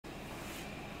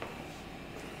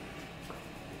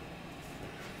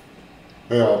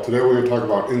Today we're going to talk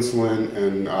about insulin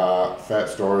and fat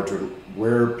storage and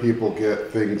where people get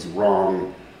things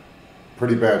wrong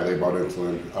pretty badly about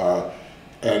insulin.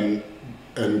 And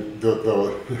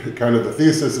the kind of the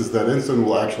thesis is that insulin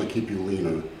will actually keep you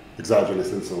leaner,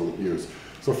 exogenous insulin use.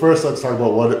 So first let's talk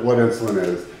about what insulin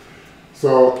is.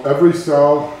 So every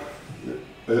cell in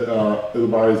the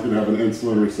body is going to have an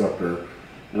insulin receptor.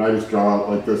 And I just draw it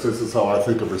like this. This is how I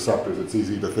think of receptors. It's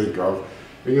easy to think of.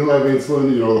 And you'll have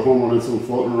insulin, the hormone insulin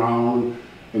floating around,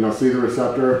 and you'll see the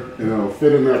receptor, and it'll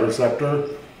fit in that receptor.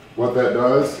 What that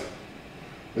does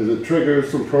is it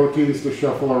triggers some proteins to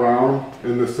shuffle around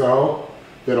in the cell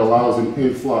that allows an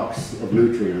influx of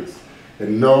nutrients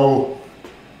and no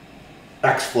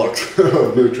exflux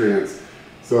of nutrients.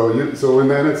 So when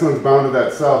that insulin's bound to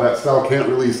that cell can't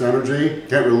release energy,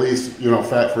 can't release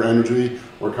fat for energy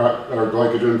or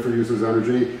glycogen for use as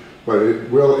energy. But it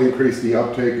will increase the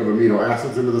uptake of amino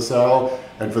acids into the cell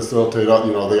and facilitate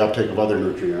the uptake of other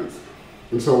nutrients.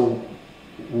 And so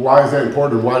why is that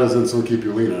important? Why does insulin keep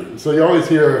you leaner? So you always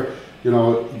hear, you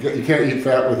can't eat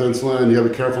fat with insulin, you have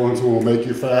to be careful, insulin will make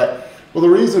you fat. Well, the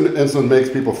reason insulin makes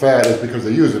people fat is because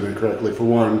they use it incorrectly. For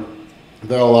one,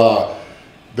 they'll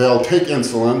take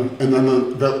insulin and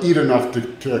then they'll eat enough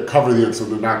to cover the insulin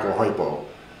to not go hypo.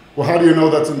 Well, how do you know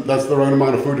that's the right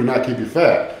amount of food to not keep you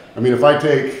fat? I mean, if I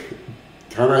take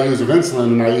 10 IUs of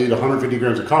insulin and I eat 150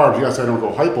 grams of carbs, yes, I don't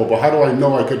go hypo, but how do I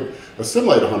know I could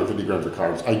assimilate 150 grams of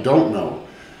carbs? I don't know.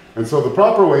 And so the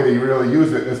proper way to really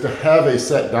use it is to have a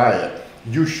set diet.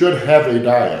 You should have a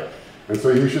diet. And so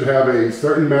you should have a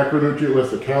certain macronutrient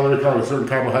list, a calorie count, a certain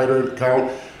carbohydrate count,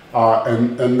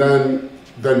 and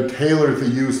then tailor the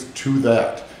use to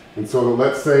that. And so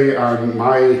let's say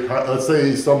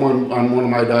someone on one of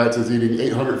my diets is eating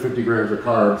 850 grams of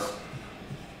carbs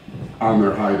on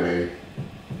their high day.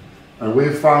 And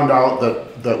we've found out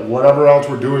that whatever else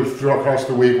we're doing across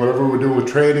the week, whatever we're doing with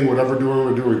training, whatever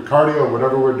we're doing with cardio,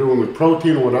 whatever we're doing with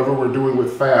protein, whatever we're doing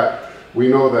with fat, we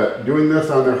know that doing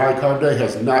this on their high carb day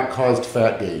has not caused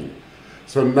fat gain.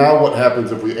 So now what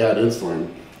happens if we add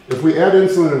insulin? If we add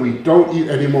insulin and we don't eat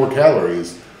any more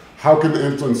calories, how can the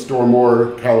insulin store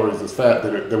more calories as fat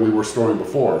than we were storing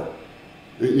before?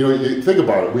 You think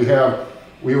about it.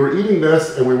 We were eating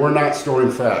this and we were not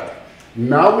storing fat.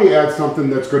 Now we add something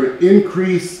that's going to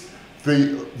increase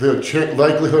the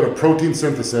likelihood of protein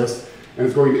synthesis, and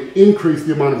it's going to increase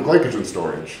the amount of glycogen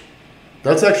storage.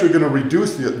 That's actually going to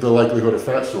reduce the likelihood of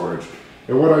fat storage.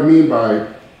 And what I mean by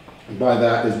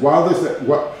that is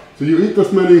so you eat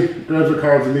this many grams of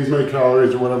carbs and these many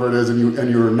calories or whatever it is,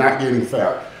 and you're not gaining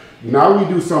fat. Now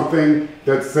we do something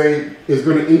that is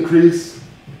going to increase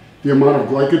the amount of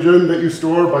glycogen that you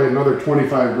store by another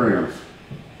 25 grams.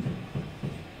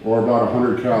 Or about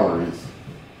 100 calories.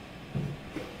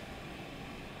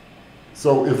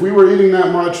 So if we were eating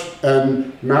that much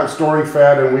and not storing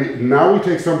fat, and now we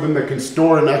take something that can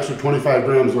store an extra 25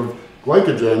 grams of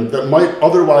glycogen that might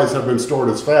otherwise have been stored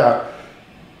as fat,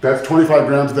 that's 25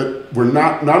 grams that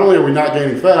not only are we not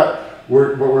gaining fat,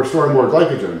 but we're storing more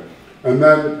glycogen. And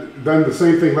then the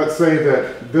same thing, let's say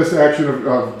that this action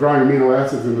of drawing amino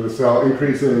acids into the cell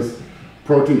increases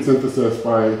protein synthesis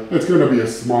by, it's going to be a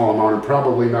small amount, and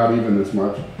probably not even this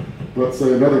much. Let's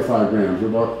say another 5 grams, or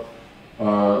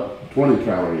about 20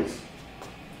 calories.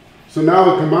 So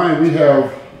now combined, we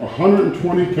have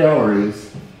 120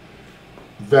 calories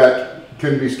that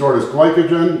can be stored as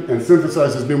glycogen and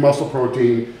synthesized as new muscle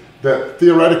protein that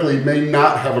theoretically may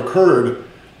not have occurred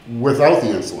without the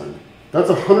insulin. That's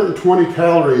 120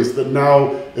 calories that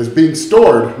now is being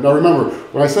stored. Now remember,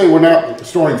 when I say we're not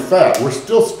storing fat,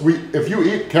 if you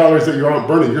eat calories that you aren't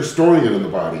burning, you're storing it in the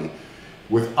body.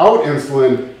 Without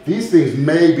insulin, these things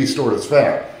may be stored as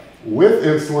fat. With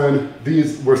insulin,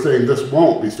 we're saying this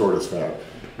won't be stored as fat.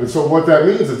 And so what that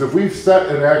means is if we've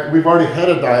we've already had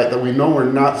a diet that we know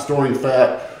we're not storing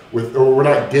fat or we're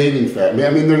not gaining fat. I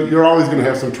mean, you're always going to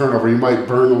have some turnover. You might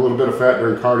burn a little bit of fat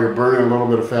during cardio, burn a little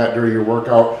bit of fat during your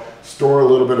workout, store a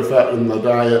little bit of fat in the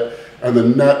diet, and the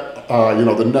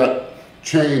net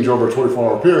change over a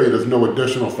 24-hour period is no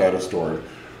additional fat is stored.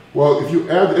 Well, if you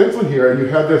add the insulin here and you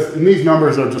have this, and these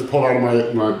numbers are just pulled out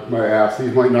of my ass,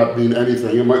 these might not mean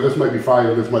anything. This might be 5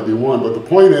 and this might be 1, but the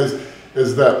point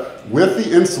is that with the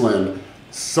insulin,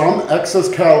 some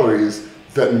excess calories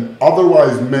that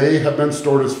otherwise may have been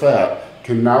stored as fat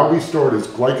can now be stored as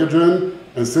glycogen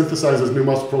and synthesized as new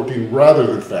muscle protein rather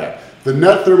than fat. The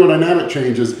net thermodynamic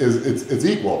change is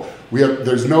equal. We're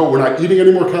not eating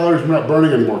any more calories, we're not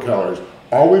burning any more calories.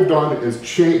 All we've done is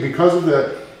change, because of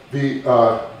the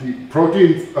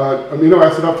protein amino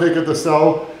acid uptake at the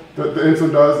cell that the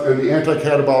insulin does and the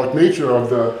anti-catabolic nature of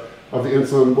the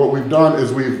insulin, what we've done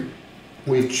is we've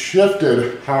we've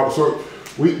shifted how, so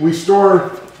we can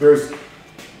store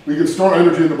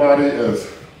energy in the body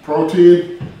as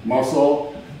protein,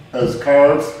 muscle, as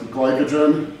carbs,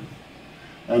 glycogen,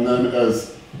 and then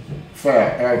as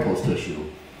fat, adipose tissue.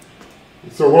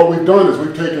 So what we've done is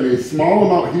we've taken a small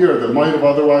amount here that might have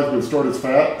otherwise been stored as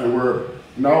fat, and we're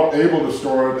now able to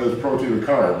store it as protein and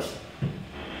carbs.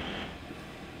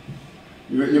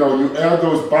 You know, you add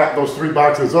those 3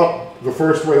 boxes up the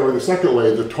first way or the second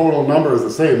way, the total number is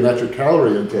the same. That's your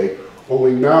calorie intake.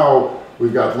 Only now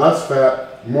we've got less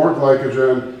fat, more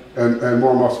glycogen, and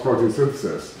more muscle protein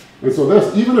synthesis. And so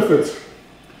this, even if it's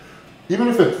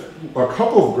a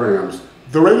couple of grams,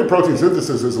 the rate of protein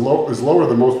synthesis is lower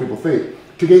than most people think.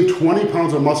 To gain 20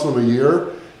 pounds of muscle in a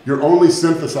year, you're only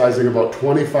synthesizing about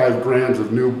 25 grams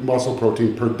of new muscle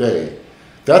protein per day.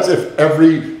 That's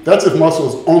if muscle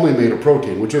is only made of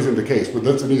protein, which isn't the case, but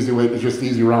that's an easy way, it's just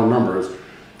easy round numbers.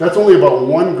 That's only about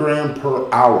 1 gram per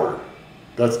hour.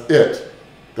 That's it.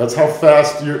 That's how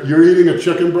fast you're eating a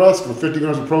chicken breast with 50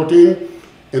 grams of protein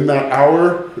in that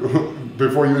hour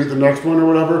before you eat the next one or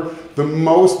whatever. The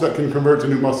most that can convert to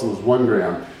new muscle is 1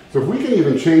 gram. So if we can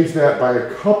even change that by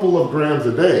a couple of grams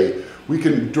a day, we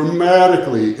can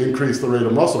dramatically increase the rate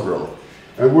of muscle growth.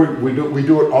 And we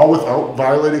do it all without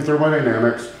violating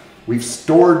thermodynamics. We've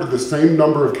stored the same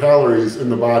number of calories in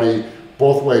the body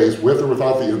both ways, with or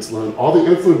without the insulin. All the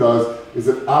insulin does is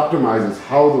it optimizes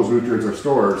how those nutrients are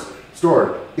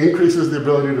stored, increases the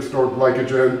ability to store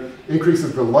glycogen,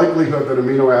 increases the likelihood that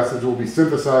amino acids will be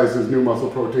synthesized as new muscle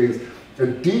proteins,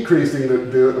 and decreasing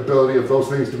the ability of those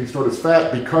things to be stored as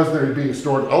fat because they're being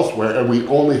stored elsewhere and we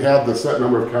only have the set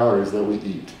number of calories that we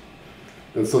eat.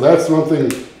 And so that's one thing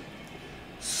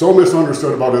so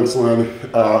misunderstood about insulin,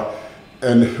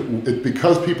 and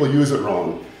because people use it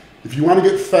wrong. If you want to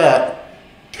get fat,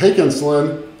 take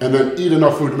insulin and then eat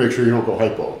enough food to make sure you don't go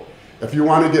hypo. If you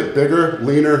want to get bigger,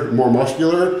 leaner, more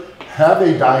muscular, have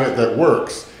a diet that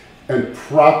works and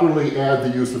properly add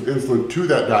the use of insulin to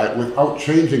that diet without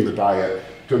changing the diet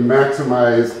to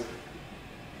maximize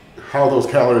how those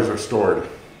calories are stored.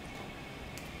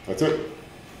 That's it.